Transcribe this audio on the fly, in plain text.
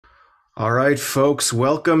All right, folks,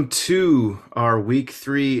 welcome to our Week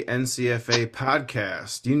 3 NCFA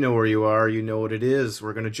podcast. You know where you are, you know what it is.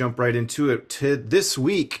 We're going to jump right into it. This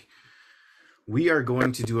week, we are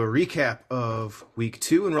going to do a recap of Week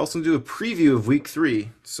 2, and we're also going to do a preview of Week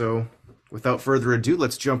 3. So, without further ado,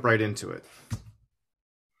 let's jump right into it.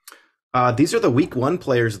 These are the Week 1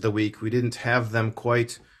 players of the week. We didn't have them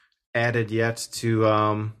quite added yet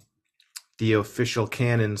to the official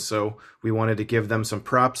canon, so we wanted to give them some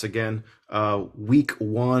props again. Week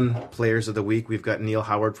 1 players of the week, we've got Neil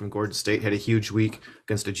Howard from Gordon State, had a huge week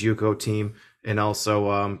against a JUCO team, and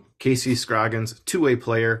also Casey Scroggins, two-way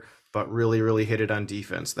player, but really hit it on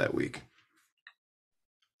defense that week.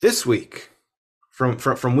 This week,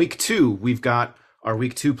 from Week 2, we've got our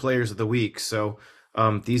Week 2 players of the week. So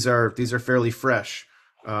these are fairly fresh.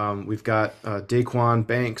 We've got Daquan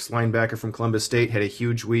Banks, linebacker from Columbus State, had a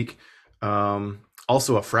huge week.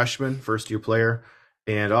 Also a freshman, first-year player.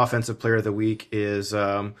 And offensive player of the week is,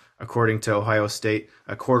 according to Ohio State,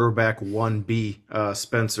 a quarterback 1B,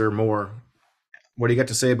 Spencer Moore. What do you got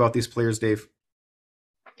to say about these players, Dave?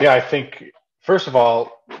 Yeah, I think first of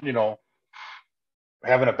all,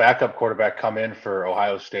 having a backup quarterback come in for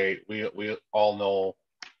Ohio State, we all know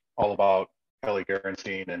all about Kellen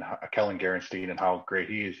Garanstein and how great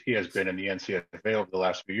he has been in the NCFA over the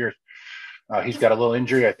last few years. He's got a little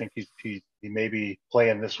injury. I think he may be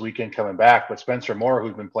playing this weekend coming back. But Spencer Moore,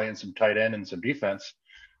 who's been playing some tight end and some defense,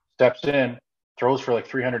 steps in, throws for like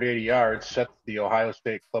 380 yards, sets the Ohio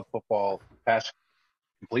State club football pass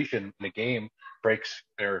completion in a game, breaks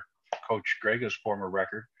their coach Grega's former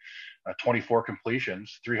record. 24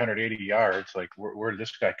 completions, 380 yards. Like, where did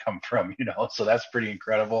this guy come from? So that's pretty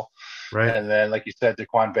incredible. Right. And then, like you said,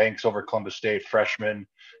 Daquan Banks over Columbus State, freshman,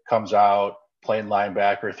 comes out playing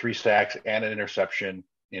linebacker, 3 sacks and an interception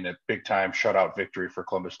in a big time shutout victory for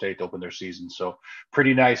Columbus State to open their season. So,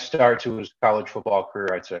 pretty nice start to his college football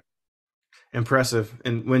career, I'd say. Impressive.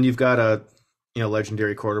 And when you've got a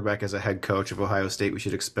legendary quarterback as a head coach of Ohio State, we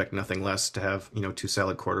should expect nothing less to have two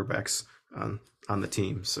solid quarterbacks on the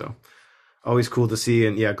team. So always cool to see,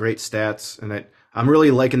 and yeah, great stats. And I'm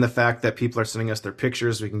really liking the fact that people are sending us their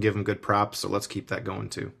pictures. We can give them good props. So let's keep that going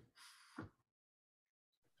too.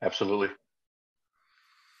 Absolutely.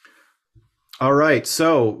 All right,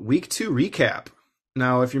 so Week 2 recap.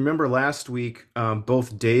 Now, if you remember last week,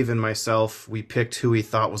 both Dave and myself, we picked who we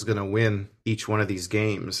thought was going to win each one of these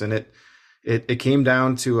games, and it came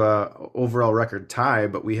down to a overall record tie.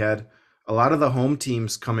 But we had a lot of the home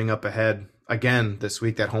teams coming up ahead again this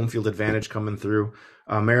week. That home field advantage coming through.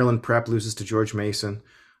 Maryland Prep loses to George Mason.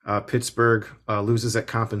 Pittsburgh loses at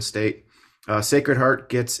Coppin State. Sacred Heart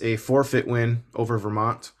gets a forfeit win over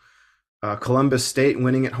Vermont. Columbus State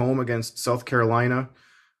winning at home against South Carolina.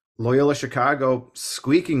 Loyola Chicago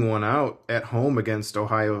squeaking one out at home against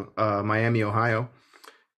Miami, Ohio.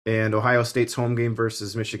 And Ohio State's home game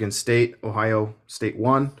versus Michigan State. Ohio State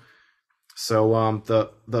won. So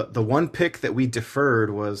the one pick that we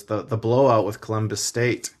deferred was the blowout with Columbus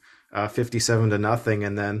State, 57-0,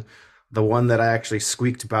 and then the one that I actually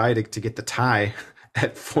squeaked by to get the tie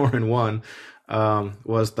at 4-1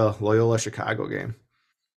 was the Loyola Chicago game.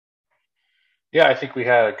 Yeah, I think we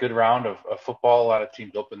had a good round of football. A lot of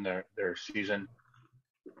teams open their season.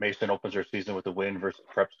 Mason opens their season with a win versus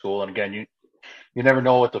prep school. And again, you never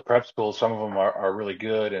know what the prep schools. Some of them are really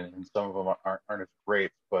good, and some of them aren't as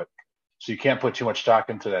great. But so you can't put too much stock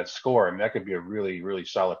into that score. I mean, that could be a really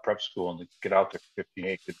solid prep school, and to get out there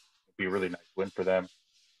 15-8 could be a really nice win for them.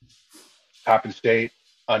 Coppin State,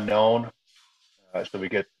 unknown. So we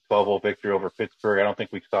get 12-0 victory over Pittsburgh. I don't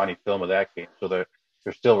think we saw any film of that game. So they're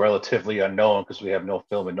still relatively unknown because we have no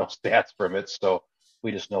film and no stats from it. So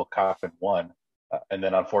we just know Coppin won. And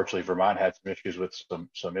then unfortunately, Vermont had some issues with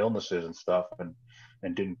some illnesses and stuff, and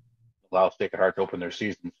didn't allow Sacred Heart to open their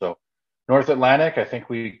season. So North Atlantic, I think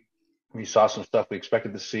we saw some stuff we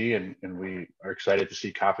expected to see, and we are excited to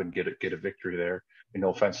see Coppin get a victory there. No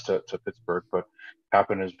offense to Pittsburgh, but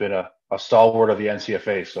Coppin has been a stalwart of the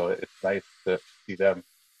NCFA, so it's nice to see them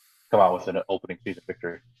come out with an opening season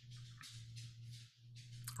victory.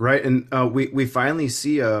 Right, and we finally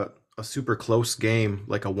see a super close game,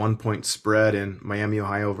 like a 1-point spread in Miami,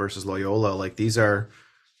 Ohio versus Loyola. Like these are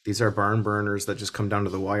barn burners that just come down to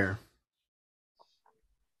the wire.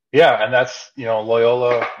 Yeah, and that's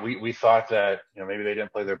Loyola. We thought that maybe they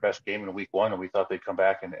didn't play their best game in week 1, and we thought they'd come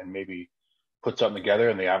back and maybe put something together,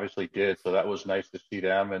 and they obviously did. So that was nice to see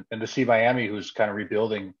them, and to see Miami, who's kind of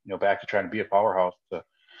rebuilding, back to trying to be a powerhouse, to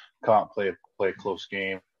come out and play a close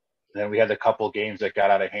game. And then we had a couple of games that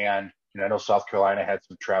got out of hand. I know South Carolina had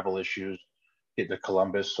some travel issues getting to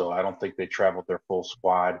Columbus, so I don't think they traveled their full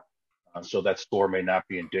squad. So that score may not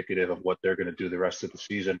be indicative of what they're going to do the rest of the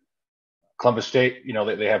season. Columbus State,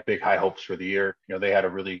 they have big high hopes for the year. They had a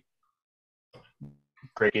really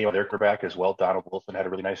great game on their quarterback as well. Donald Wilson had a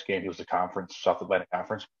really nice game. He was the South Atlantic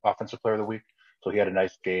Conference Offensive Player of the Week, so he had a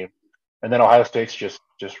nice game. And then Ohio State's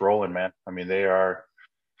just rolling, man. I mean, they are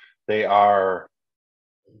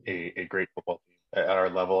a great football team at our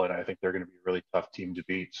level, and I think they're going to be a really tough team to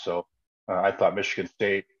beat. So I thought Michigan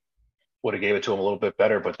State would have gave it to them a little bit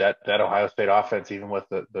better, but that Ohio State offense, even with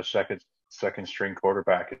the second string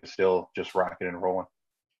quarterback, is still just rocking and rolling.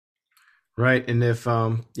 Right, and if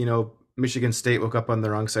Michigan State woke up on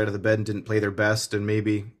the wrong side of the bed and didn't play their best, and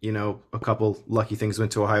maybe a couple lucky things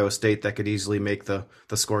went to Ohio State, that could easily make the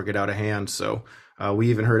score get out of hand. So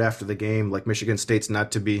we even heard after the game, like, Michigan State's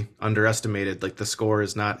not to be underestimated. Like, the score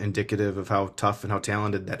is not indicative of how tough and how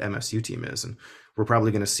talented that MSU team is, and we're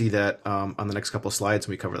probably going to see that on the next couple of slides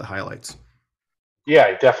when we cover the highlights.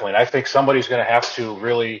 Yeah, definitely. And I think somebody's going to have to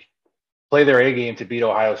really play their A game to beat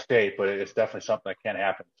Ohio State, but it's definitely something that can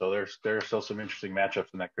happen. So there's still some interesting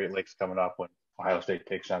matchups in that Great Lakes coming up when Ohio State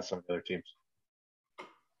takes on some of the other teams.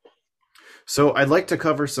 So I'd like to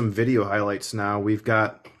cover some video highlights now. We've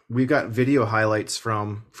got video highlights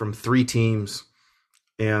from 3 teams,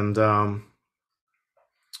 and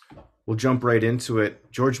we'll jump right into it.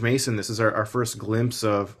 George Mason, this is our first glimpse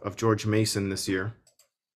of George Mason this year.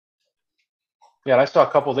 Yeah, and I saw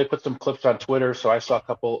a couple. They put some clips on Twitter, so I saw a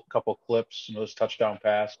couple clips. This touchdown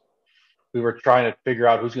pass. We were trying to figure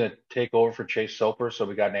out who's going to take over for Chase Soper, so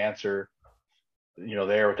we got an answer,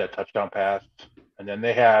 there with that touchdown pass. And then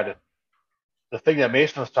they had the thing that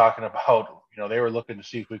Mason was talking about. They were looking to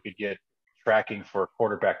see if we could get tracking for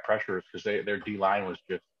quarterback pressures because their D line was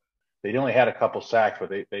just. They only had a couple sacks, but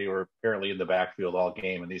they were apparently in the backfield all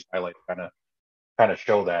game, and these highlights kind of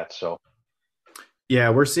show that. So. Yeah,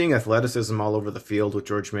 we're seeing athleticism all over the field with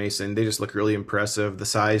George Mason. They just look really impressive. The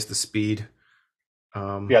size, the speed.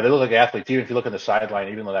 Yeah, they look like athletes. Even if you look at the sideline,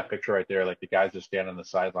 even though that picture right there, like the guys that stand on the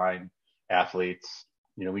sideline, athletes.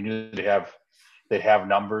 We knew they'd have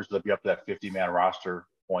numbers. They'll be up to that 50-man roster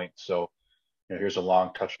point. So, here's a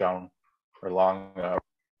long touchdown or long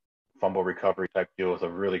fumble recovery type deal with a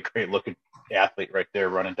really great looking athlete right there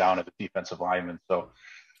running down as a defensive lineman. So.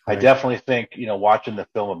 I definitely think, watching the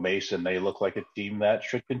film of Mason, they look like a team that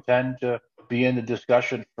should contend to be in the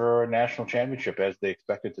discussion for a national championship as they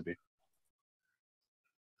expect it to be.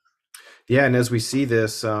 Yeah, and as we see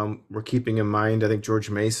this, we're keeping in mind, I think George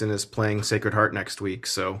Mason is playing Sacred Heart next week.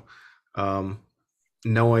 So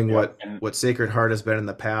knowing what Sacred Heart has been in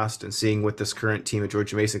the past and seeing what this current team of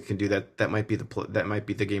George Mason can do, that might be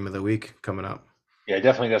the game of the week coming up. Yeah,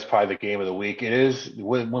 definitely. That's probably the game of the week. It is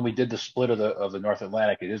when we did the split of the North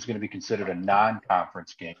Atlantic. It is going to be considered a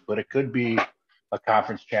non-conference game, but it could be a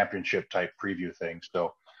conference championship type preview thing.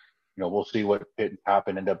 So, we'll see what Pitt and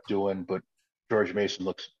Coppin end up doing. But George Mason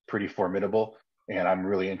looks pretty formidable, and I'm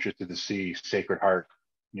really interested to see Sacred Heart.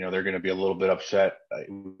 They're going to be a little bit upset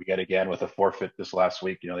yet again with a forfeit this last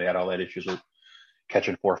week. They had all that issues with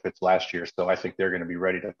catching forfeits last year, so I think they're going to be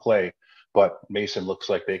ready to play. But Mason looks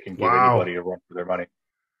like they can give anybody a run for their money.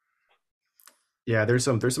 Yeah, there's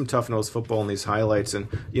some tough-nosed football in these highlights, and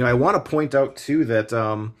I want to point out too that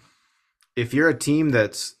if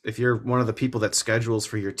you're one of the people that schedules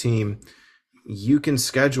for your team, you can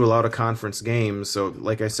schedule out of conference games. So,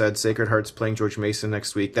 like I said, Sacred Heart's playing George Mason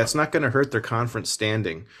next week. That's not going to hurt their conference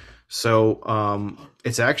standing. So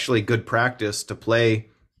it's actually good practice to play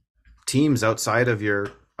teams outside of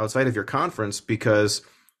your conference because.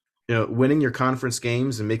 Winning your conference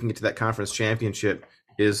games and making it to that conference championship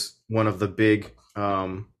is one of the big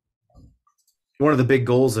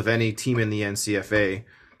goals of any team in the NCFA.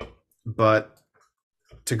 But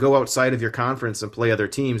to go outside of your conference and play other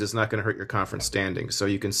teams is not going to hurt your conference standing. So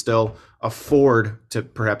you can still afford to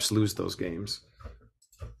perhaps lose those games.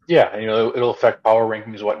 Yeah, it'll affect power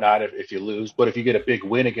rankings and whatnot if you lose. But if you get a big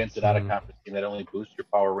win against an out-of-conference team, that only boosts your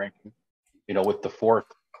power ranking. With the fourth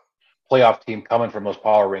playoff team coming from those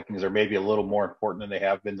power rankings are maybe a little more important than they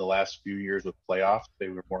have been the last few years with playoffs. They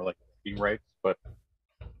were more like team rights, but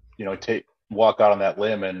walk out on that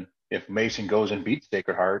limb, and if Mason goes and beats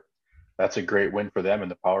Sacred Heart, that's a great win for them in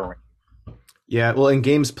the power ranking. Yeah, well, and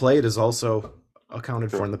games played is also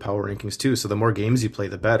accounted for in the power rankings too. So the more games you play,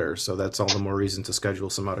 the better. So that's all the more reason to schedule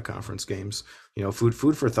some out of conference games. Food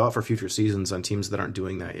for thought for future seasons on teams that aren't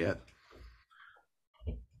doing that yet.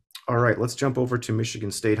 All right, let's jump over to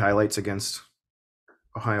Michigan State highlights against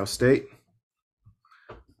Ohio State.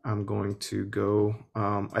 I'm going to go.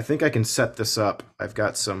 I think I can set this up. I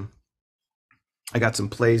got some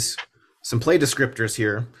play descriptors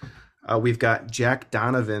here. We've got Jack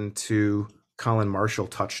Donovan to Colin Marshall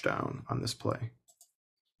touchdown on this play.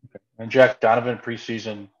 And Jack Donovan,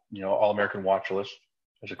 preseason, All-American watch list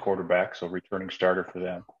as a quarterback, so returning starter for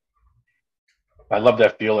them. I love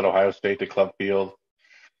that field at Ohio State, the club field,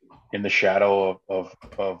 in the shadow of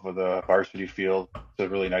the varsity field. It's a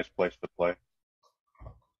really nice place to play.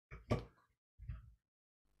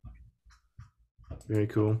 Very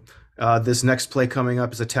cool. This next play coming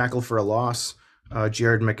up is a tackle for a loss.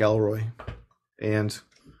 Jared McElroy and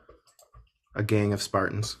a gang of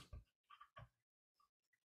Spartans.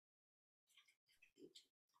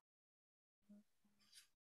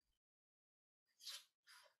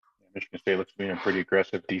 Michigan State looks to be in a pretty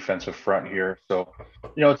aggressive defensive front here. So,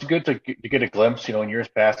 it's good to get a glimpse. In years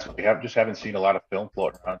past, we haven't seen a lot of film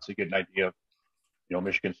floating around, so you get an idea of,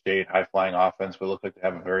 Michigan State, high-flying offense, but look like they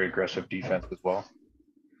have a very aggressive defense as well.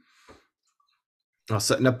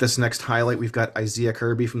 Setting up this next highlight, we've got Isaiah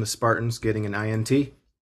Kirby from the Spartans getting an INT.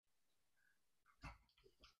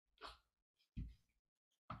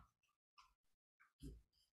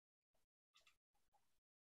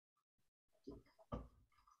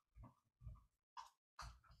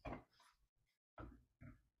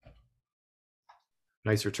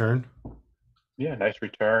 Nice return. Yeah, nice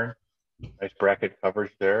return. Nice bracket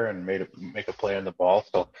coverage there, and make a play on the ball.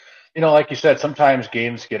 So, like you said, sometimes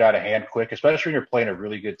games get out of hand quick, especially when you're playing a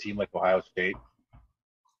really good team like Ohio State.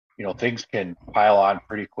 Things can pile on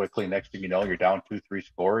pretty quickly. Next thing you know, you're down 2-3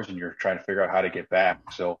 scores, and you're trying to figure out how to get back.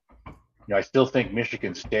 So, I still think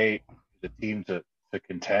Michigan State is a team to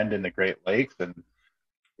contend in the Great Lakes, and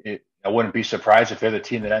I wouldn't be surprised if they're the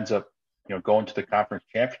team that ends up, going to the conference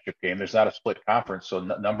championship game. There's not a split conference, so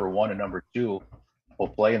number 1 and number 2 will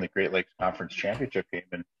play in the Great Lakes Conference Championship game,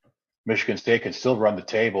 and Michigan State can still run the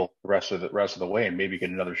table the rest of the way and maybe get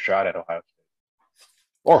another shot at Ohio State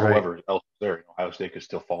or whoever else is there. Ohio State could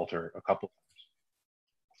still falter a couple times.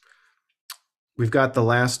 We've got the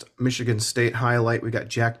last Michigan State highlight. We got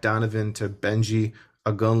Jack Donovan to Benji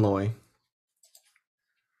Agunloy.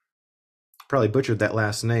 Probably butchered that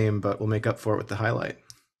last name, but we'll make up for it with the highlight.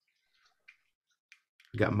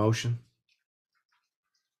 We got motion.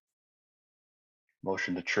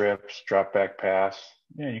 Motion to trips, drop back pass.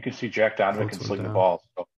 Yeah, you can see Jack Donovan can sling the ball.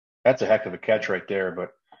 So that's a heck of a catch right there.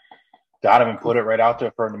 But Donovan put it right out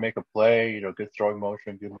there for him to make a play. Good throwing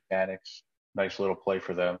motion, good mechanics. Nice little play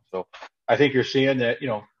for them. So I think you're seeing that,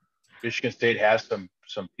 Michigan State has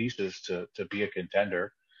some pieces to be a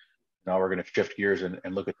contender. Now we're going to shift gears and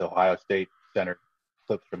look at the Ohio State center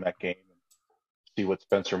clips from that game and see what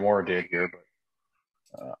Spencer Moore did here.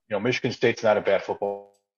 But, Michigan State's not a bad football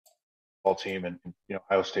team, and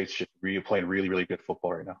Ohio State's just playing really, really good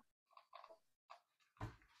football right now.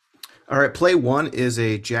 All right, play 1 is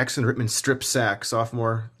a Jackson Rittman strip sack.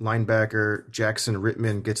 Sophomore linebacker Jackson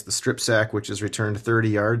Rittman gets the strip sack, which is returned 30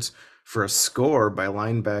 yards for a score by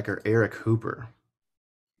linebacker Eric Hooper.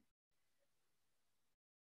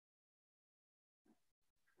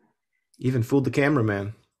 Even fooled the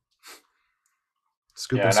cameraman.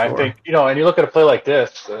 Yeah, and score. I think, and you look at a play like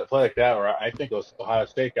this, a play like that, where I think Ohio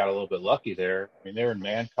State got a little bit lucky there. I mean, they were in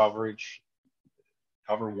man coverage,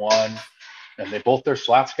 cover 1, and their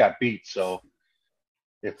slots got beat. So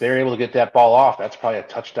if they're able to get that ball off, that's probably a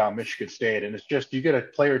touchdown Michigan State. And it's just, you get a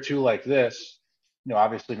play or two like this,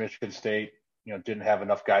 obviously Michigan State, didn't have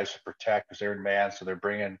enough guys to protect because they're in man. So they're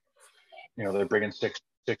bringing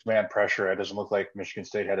six-man pressure. It doesn't look like Michigan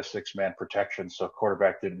State had a 6-man protection. So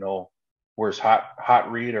quarterback didn't know where's hot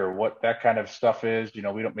read or what that kind of stuff is. We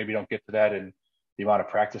don't get to that in the amount of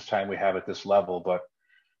practice time we have at this level, but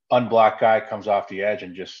unblocked guy comes off the edge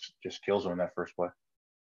and just kills him in that first play.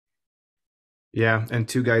 Yeah, and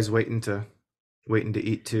 2 guys waiting to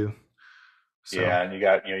eat too. So. Yeah, and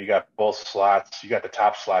you got both slots. You got the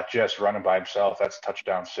top slot just running by himself. That's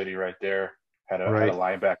touchdown city right there. Had a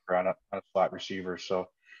linebacker on a slot receiver. So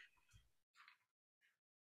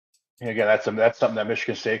again, that's something that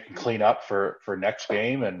Michigan State can clean up for next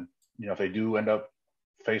game. And if they do end up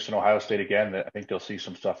facing Ohio State again, I think they'll see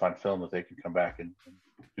some stuff on film that they can come back and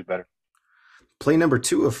do better. Play number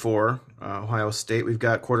 2 of 4, Ohio State. We've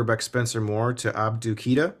got quarterback Spencer Moore to Abdu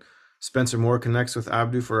Kita. Spencer Moore connects with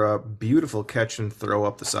Abdu for a beautiful catch and throw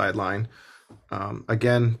up the sideline.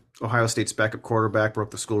 Again, Ohio State's backup quarterback broke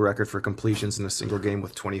the school record for completions in a single game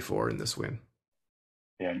with 24 in this win.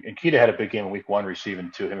 Yeah, and Kita had a big game in week 1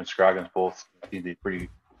 receiving too. Him and Scroggins both seem to be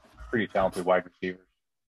pretty talented wide receivers.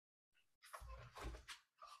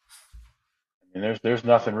 I mean, there's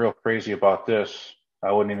nothing real crazy about this.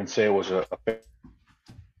 I wouldn't even say it was a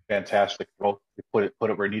fantastic throw. Put it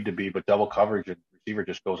where it needed to be, but double coverage and receiver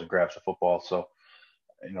just goes and grabs the football. So,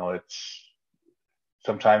 it's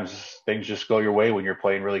sometimes things just go your way when you're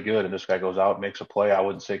playing really good, and this guy goes out and makes a play. I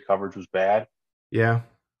wouldn't say coverage was bad, Yeah.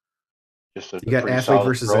 just You a got pretty athlete solid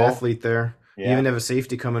versus throw. athlete there. You Yeah, even have a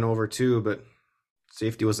safety coming over too, but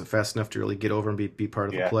safety wasn't fast enough to really get over and be part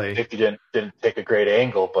of the yeah. play. Safety didn't take a great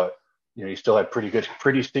angle, but you still had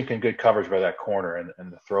pretty stinking good coverage by that corner,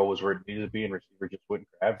 and the throw was where it needed to be, and receiver just wouldn't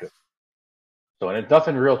grab it. So, and it's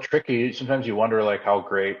nothing real tricky. Sometimes you wonder like how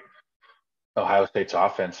great Ohio State's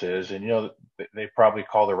offense is, and they probably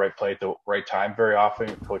call the right play at the right time very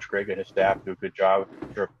often. Coach Greg and his staff do a good job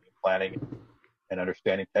of planning and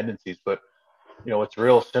understanding tendencies. But it's a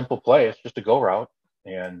real simple play. It's just a go route,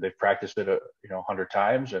 and they've practiced it 100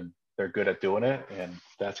 times, and they're good at doing it, and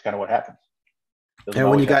that's kind of what happens. Doesn't And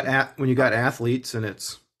when always you have got to be when you got athletes and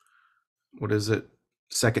it's what is it,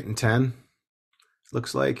 2nd and 10?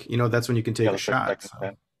 Looks like that's when you can take a looks like shot. second So. and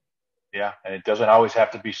 10. Yeah, and it doesn't always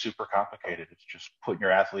have to be super complicated. It's just putting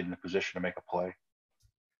your athlete in a position to make a play.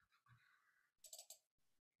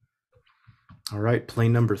 All right, play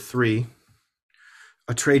number 3.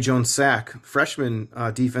 A Trey Jones sack. Freshman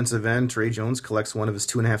defensive end Trey Jones collects one of his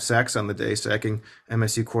 2.5 sacks on the day, sacking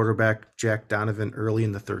MSU quarterback Jack Donovan early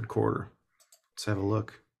in the third quarter. Let's have a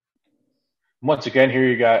look. Once again, here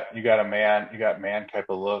you got man type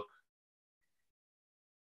of look.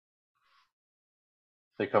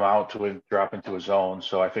 They come out to drop into a zone,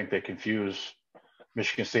 so I think they confuse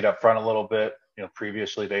Michigan State up front a little bit.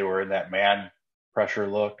 Previously they were in that man pressure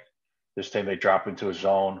look. This time they drop into a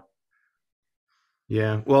zone.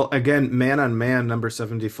 Yeah. Well, again, man on man, number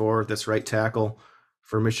 74, this right tackle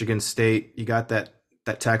for Michigan State. You got that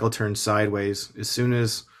tackle turned sideways. As soon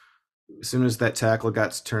as that tackle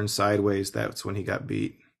got turned sideways, that's when he got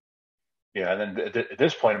beat. Yeah, and then at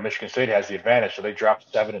this point, Michigan State has the advantage, so they drop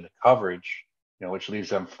 7 into coverage, which leaves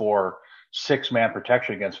them 6-man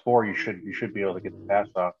protection against 4. You should be able to get the pass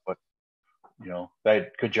off, but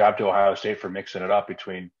that good job to Ohio State for mixing it up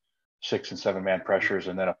between 6 and 7-man pressures,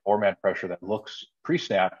 and then a 4-man pressure that looks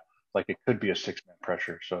pre-snap like it could be a 6-man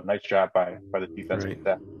pressure. So nice job by the defense Right. with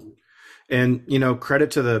that. And credit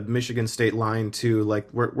to the Michigan State line too. Like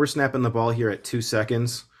we're snapping the ball here at 2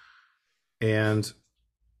 seconds, and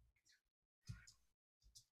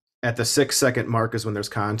at the 6-second mark is when there's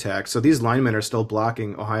contact. So these linemen are still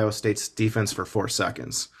blocking Ohio State's defense for 4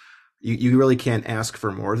 seconds. You really can't ask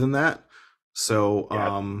for more than that. So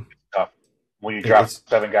it's tough. When you drop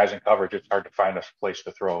 7 guys in coverage, it's hard to find a place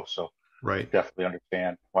to throw. So right. definitely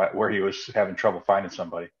understand where he was having trouble finding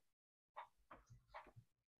somebody.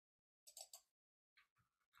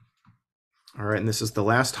 All right, and this is the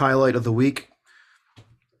last highlight of the week.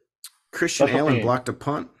 Christian Allen blocked a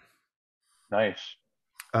punt. Nice.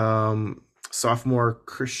 Sophomore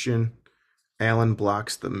Christian Allen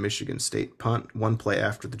blocks the Michigan State punt 1 play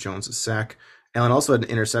after the Jones' sack. Allen also had an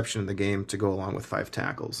interception in the game to go along with 5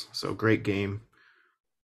 tackles. So great game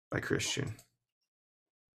by Christian.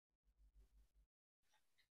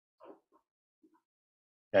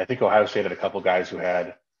 Yeah, I think Ohio State had a couple guys who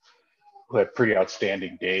had pretty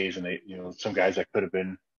outstanding days, and they, some guys that could have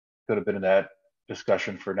been in that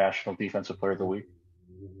discussion for National Defensive Player of the Week.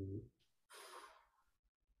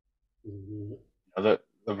 The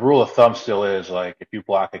rule of thumb still is like if you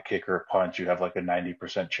block a kick or a punch, you have like a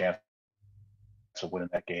 90% chance of winning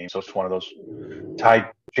that game. So it's one of those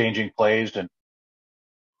tide-changing plays, and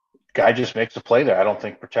guy just makes a play there. I don't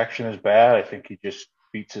think protection is bad. I think he just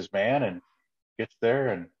beats his man and gets there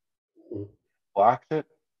and blocks it.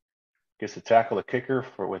 Gets to tackle the kicker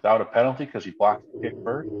without a penalty because he blocked the kick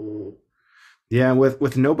first. Yeah,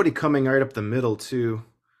 with nobody coming right up the middle too.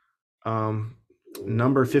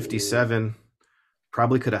 Number 57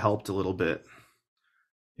 probably could have helped a little bit.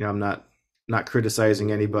 I'm not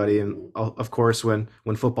criticizing anybody, and of course when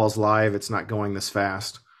football's live, it's not going this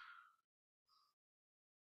fast.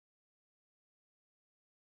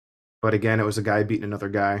 But again, it was a guy beating another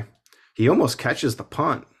guy. He almost catches the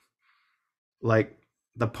punt. Like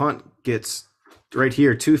the punt gets right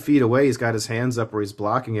here, 2 feet away. He's got his hands up where he's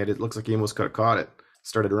blocking it. It looks like he almost could have caught it.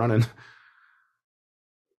 Started running.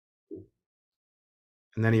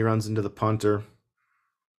 And then he runs into the punter.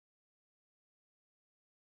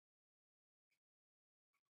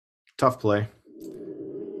 Tough play.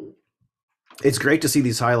 It's great to see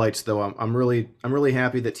these highlights, though. I'm really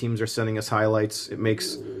happy that teams are sending us highlights. It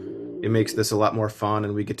makes this a lot more fun,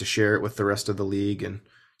 and we get to share it with the rest of the league, and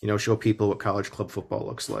show people what college club football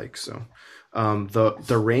looks like. So, the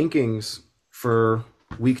rankings for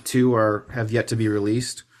week 2 have yet to be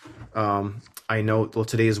released. I know. Well,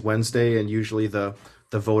 today is Wednesday, and usually the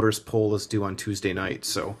voters poll is due on Tuesday night,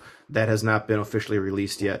 so that has not been officially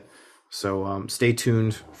released yet. So stay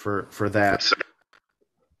tuned for that.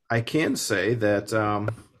 I can say that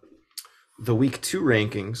the week 2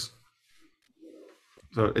 rankings,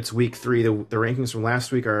 so it's week 3. The rankings from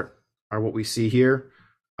last week are what we see here.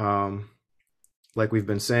 Um, like we've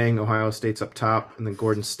been saying, Ohio State's up top, and then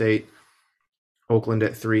Gordon State, Oakland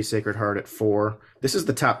at 3, Sacred Heart at 4. This is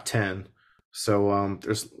the top 10. So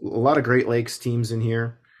there's a lot of Great Lakes teams in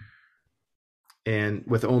here. And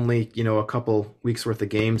with only, a couple weeks worth of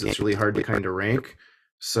games, it's really hard to kind of rank.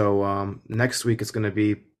 So next week it's going to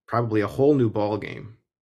be probably a whole new ball game.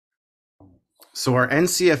 So our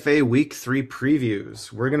NCFA Week 3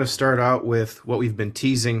 previews. We're going to start out with what we've been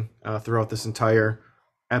teasing throughout this entire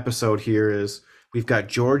episode here is we've got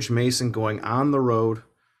George Mason going on the road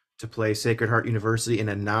to play Sacred Heart University in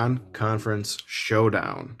a non-conference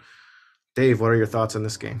showdown. Dave, what are your thoughts on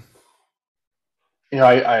this game?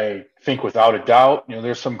 I think without a doubt,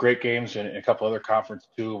 there's some great games in a couple other conferences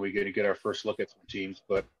too. We get to get our first look at some teams,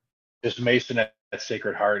 but this Mason at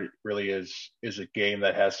Sacred Heart really is a game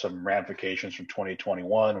that has some ramifications from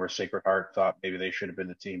 2021, where Sacred Heart thought maybe they should have been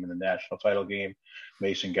the team in the national title game.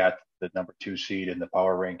 Mason got the number 2 seed in the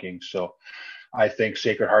power rankings, so I think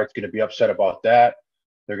Sacred Heart's going to be upset about that.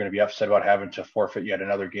 They're going to be upset about having to forfeit yet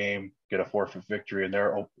another game, get a forfeit victory in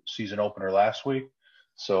their season opener last week.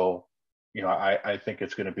 So, I think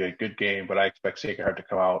it's going to be a good game, but I expect Sacred Heart to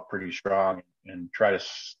come out pretty strong and try to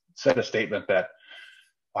set a statement that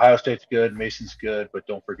Ohio State's good, Mason's good, but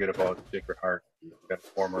don't forget about Sacred Heart. We've got a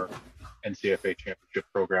former NCFA championship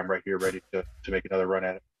program right here ready to make another run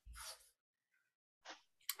at it.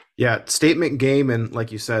 Yeah, statement game, and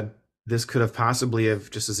like you said, this could have possibly have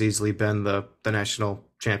just as easily been the national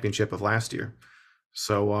championship of last year.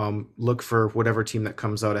 So look for whatever team that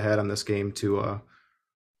comes out ahead on this game to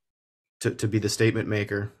be the statement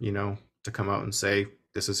maker, to come out and say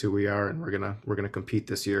this is who we are and we're gonna compete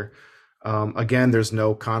this year. Again, there's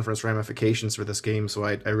no conference ramifications for this game, so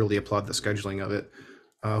I really applaud the scheduling of it.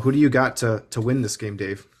 Who do you got to win this game,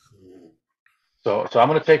 Dave? So I'm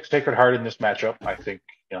going to take Sacred Heart in this matchup. I think,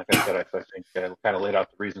 like I said, I think I kind of laid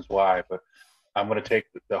out the reasons why, but I'm going to take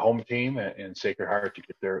the home team and Sacred Heart to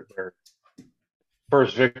get their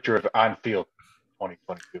first victory of on field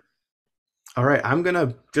 2022. All right, I'm going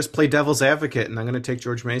to just play devil's advocate, and I'm going to take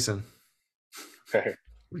George Mason. Okay.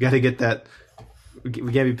 We got to get that. We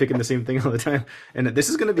can't be picking the same thing all the time. And this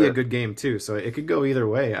is going to be a good game, too, so it could go either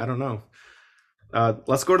way. I don't know.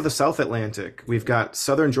 Let's go to the South Atlantic. We've got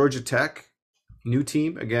Southern Georgia Tech, new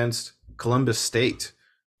team, against Columbus State.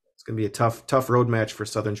 It's going to be a tough road match for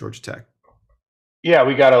Southern Georgia Tech. Yeah,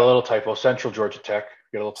 we got a little typo. Central Georgia Tech.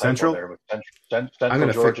 We got a little typo Central there. But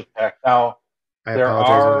Central Georgia Tech. Now, I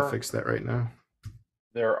apologize. I'm going to fix that right now.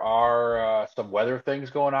 There are some weather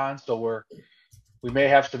things going on, so we may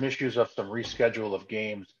have some issues of some reschedule of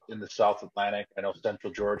games in the South Atlantic. I know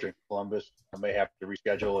Central Georgia and Columbus may have to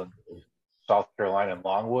reschedule, and South Carolina and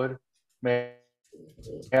Longwood may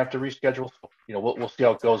have to reschedule. So, we'll see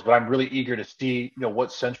how it goes. But I'm really eager to see,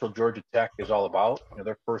 what Central Georgia Tech is all about.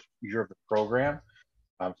 Their first year of the program.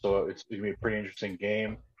 So it's going to be a pretty interesting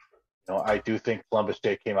game. I do think Columbus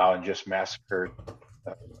State came out and just massacred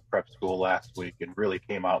prep school last week and really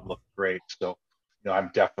came out and looked great. So,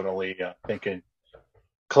 I'm definitely thinking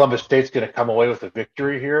Columbus State's going to come away with a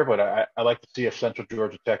victory here, but I like to see if Central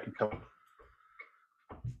Georgia Tech can come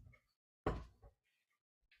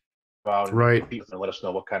out and compete and let us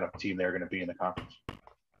know what kind of team they're going to be in the conference.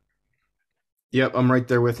 Yep, I'm right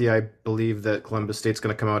there with you. I believe that Columbus State's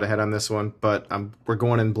going to come out ahead on this one, but we're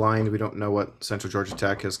going in blind. We don't know what Central Georgia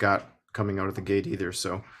Tech has got coming out of the gate either,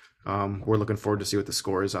 so we're looking forward to see what the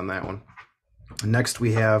score is on that one. Next,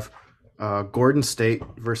 we have Gordon State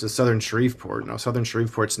versus Southern Shreveport. Now, Southern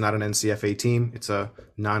Shreveport's not an NCFA team. It's a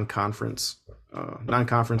non-conference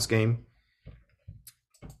game.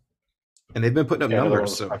 And they've been putting up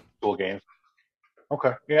numbers. So school games.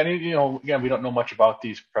 Okay. Yeah, and again, we don't know much about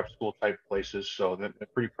these prep school type places, so they're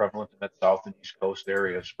pretty prevalent in that South and East Coast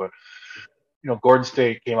areas. But Gordon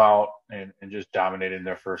State came out and just dominated in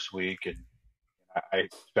their first week, and I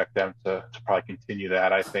expect them to probably continue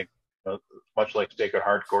that. I think, much like Sacred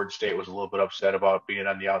Heart, Gordon State was a little bit upset about being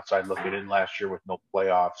on the outside looking in last year with no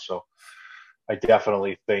playoffs. So I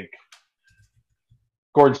definitely think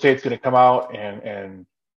Gordon State's going to come out and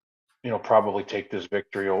probably take this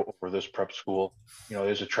victory over this prep school. It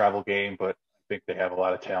is a travel game, but I think they have a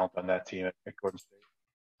lot of talent on that team at Gordon State.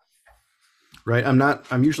 Right.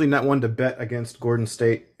 I'm usually not one to bet against Gordon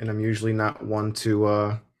State, and I'm usually not one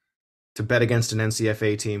to bet against an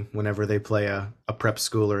NCFA team whenever they play a prep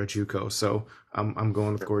school or a JUCO. So I'm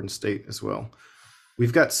going with Gordon State as well.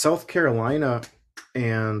 We've got South Carolina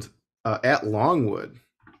and at Longwood.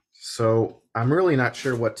 So I'm really not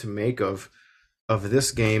sure what to make of of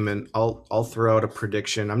this game, and I'll throw out a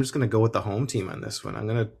prediction. I'm just going to go with the home team on this one. I'm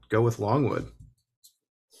going to go with Longwood.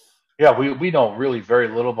 Yeah, we know really very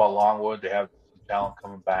little about Longwood. They have some talent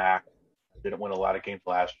coming back. Didn't win a lot of games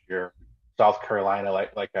last year. South Carolina,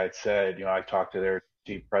 like I said, I talked to their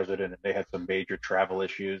team president, and they had some major travel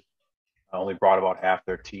issues. Only brought about half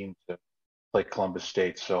their team to play Columbus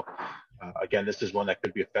State. So again, this is one that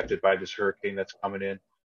could be affected by this hurricane that's coming in.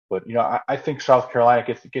 But I think South Carolina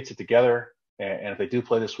gets it together, and if they do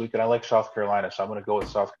play this weekend, I like South Carolina, so I'm going to go with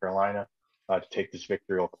South Carolina to take this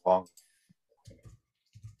victory over Long.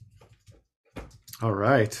 All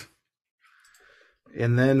right.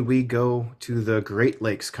 And then we go to the Great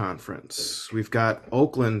Lakes Conference. We've got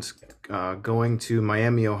Oakland going to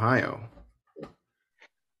Miami, Ohio.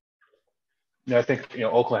 Yeah, I think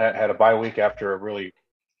Oakland had a bye week after a really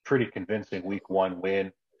pretty convincing week 1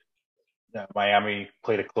 win. Miami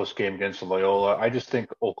played a close game against Loyola. I just think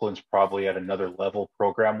Oakland's probably at another level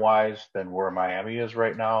program wise than where Miami is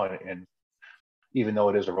right now. And even though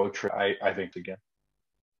it is a road trip, I think again.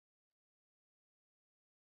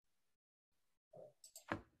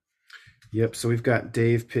 Yep, so we've got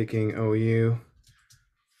Dave picking OU.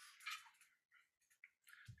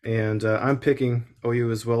 And I'm picking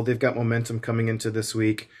OU as well. They've got momentum coming into this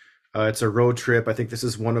week. It's a road trip. I think this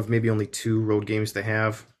is one of maybe only 2 road games they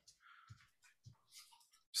have.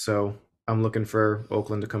 So I'm looking for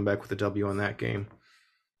Oakland to come back with a W on that game.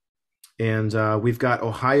 And we've got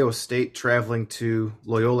Ohio State traveling to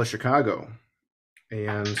Loyola Chicago.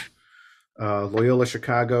 And Loyola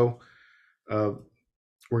Chicago,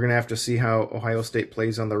 we're going to have to see how Ohio State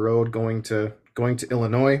plays on the road going to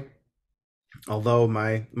Illinois. Although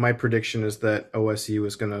my prediction is that OSU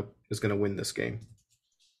is gonna win this game.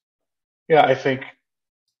 Yeah, I think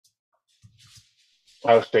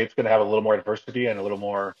Ohio State's going to have a little more adversity and a little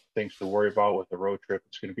more things to worry about with the road trip.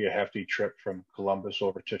 It's going to be a hefty trip from Columbus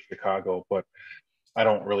over to Chicago, but I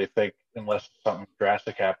don't really think, unless something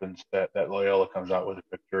drastic happens, that Loyola comes out with a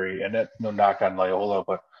victory. And that's no knock on Loyola,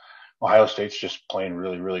 but Ohio State's just playing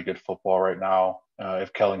really, really good football right now.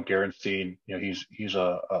 If Kellen Gerenstein, he's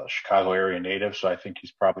a Chicago area native, so I think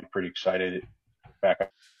he's probably pretty excited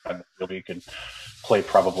back on the field. He can play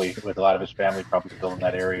probably with a lot of his family, probably still in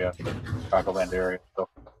that area, Chicagoland area. So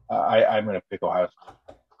I'm going to pick Ohio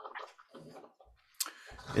State.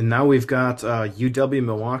 And now we've got UW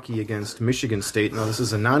Milwaukee against Michigan State. Now this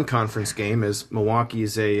is a non-conference game, as Milwaukee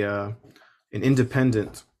is an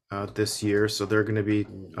independent this year, so they're going to be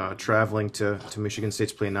traveling to Michigan State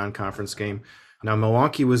to play a non-conference game. Now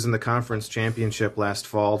Milwaukee was in the conference championship last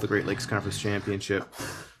fall, the Great Lakes Conference Championship.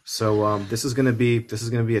 So this is going to be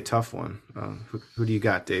a tough one. Who do you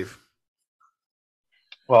got, Dave?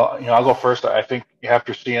 Well, I'll go first. I think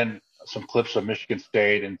after seeing some clips of Michigan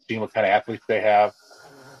State and seeing what kind of athletes they have,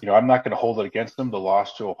 I'm not going to hold it against them. The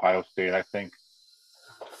loss to Ohio State, I think,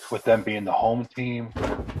 with them being the home team,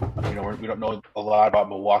 we don't know a lot about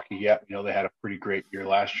Milwaukee yet. They had a pretty great year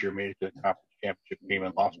last year, made it to the conference championship game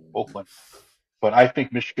and lost to Oakland. But I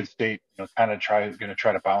think Michigan State, kind of going to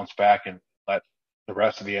try to bounce back and let the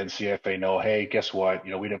rest of the NCFA know, hey, guess what?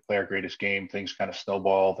 We didn't play our greatest game. Things kind of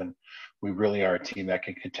snowballed, and we really are a team that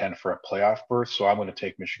can contend for a playoff berth. So I'm going to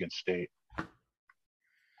take Michigan State.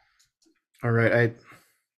 All right,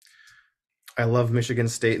 I love Michigan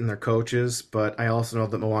State and their coaches, but I also know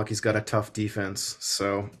that Milwaukee's got a tough defense.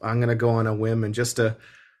 So I'm going to go on a whim, and just to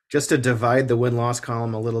divide the win-loss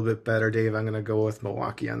column a little bit better, Dave, I'm going to go with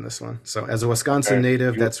Milwaukee on this one. So as a Wisconsin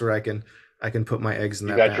native, that's where I can put my eggs in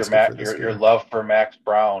that basket. You got your love for Max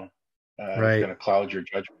Brown. Right. Is going to cloud your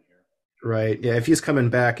judgment here. Right. Yeah, if he's coming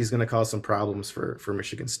back, he's going to cause some problems for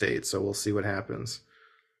Michigan State. So we'll see what happens.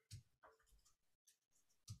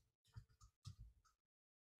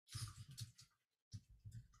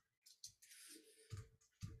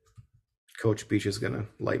 Coach Beach is going to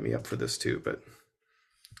light me up for this too, but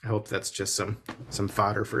I hope that's just some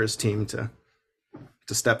fodder for his team to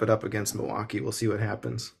step it up against Milwaukee. We'll see what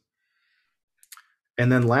happens.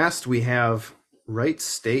 And then last we have Wright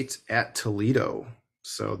State at Toledo.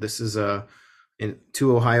 So this is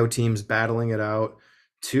two Ohio teams battling it out.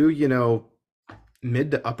 Two, mid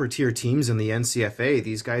to upper tier teams in the NCFA.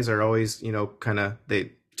 These guys are always,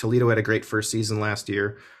 Toledo had a great first season last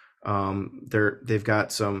year. They've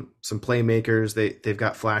got some playmakers. They've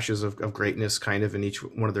got flashes of greatness kind of in each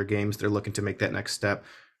one of their games. They're looking to make that next step.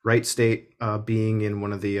 Wright State being in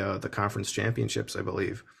one of the conference championships, I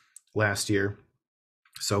believe, last year.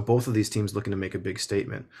 So both of these teams looking to make a big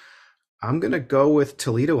statement. I'm going to go with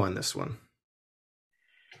Toledo on this one.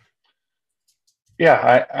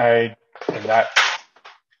 Yeah, I am not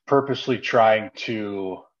purposely trying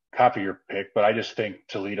to copy your pick, but I just think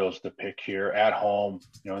Toledo's the pick here at home.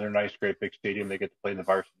 They're a nice, great big stadium. They get to play in the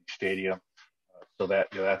varsity stadium, so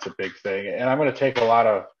that's a big thing. And I'm going to take a lot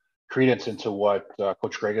of credence into what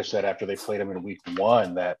Coach Grega said after they played him in week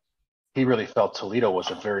 1, that he really felt Toledo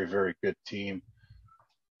was a very, very good team.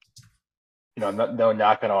 No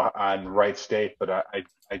knocking on Wright State, but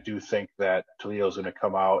I do think that Toledo's going to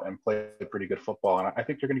come out and play pretty good football, and I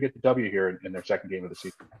think they're going to get the W here in their second game of the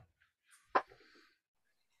season.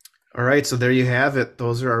 All right, so there you have it.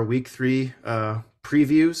 Those are our week 3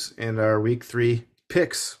 previews and our week 3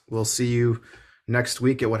 picks. We'll see you next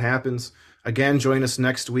week at what happens. Again, join us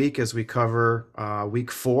next week as we cover week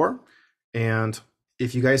 4. And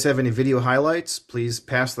if you guys have any video highlights, please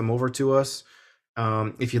pass them over to us.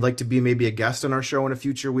 If you'd like to be maybe a guest on our show in a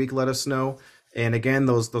future week, let us know. And again,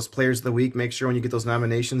 those players of the week, make sure when you get those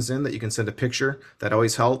nominations in that you can send a picture. That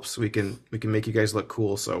always helps. We can make you guys look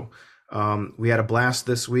cool. So we had a blast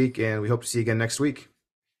this week, and we hope to see you again next week.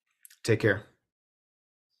 Take care.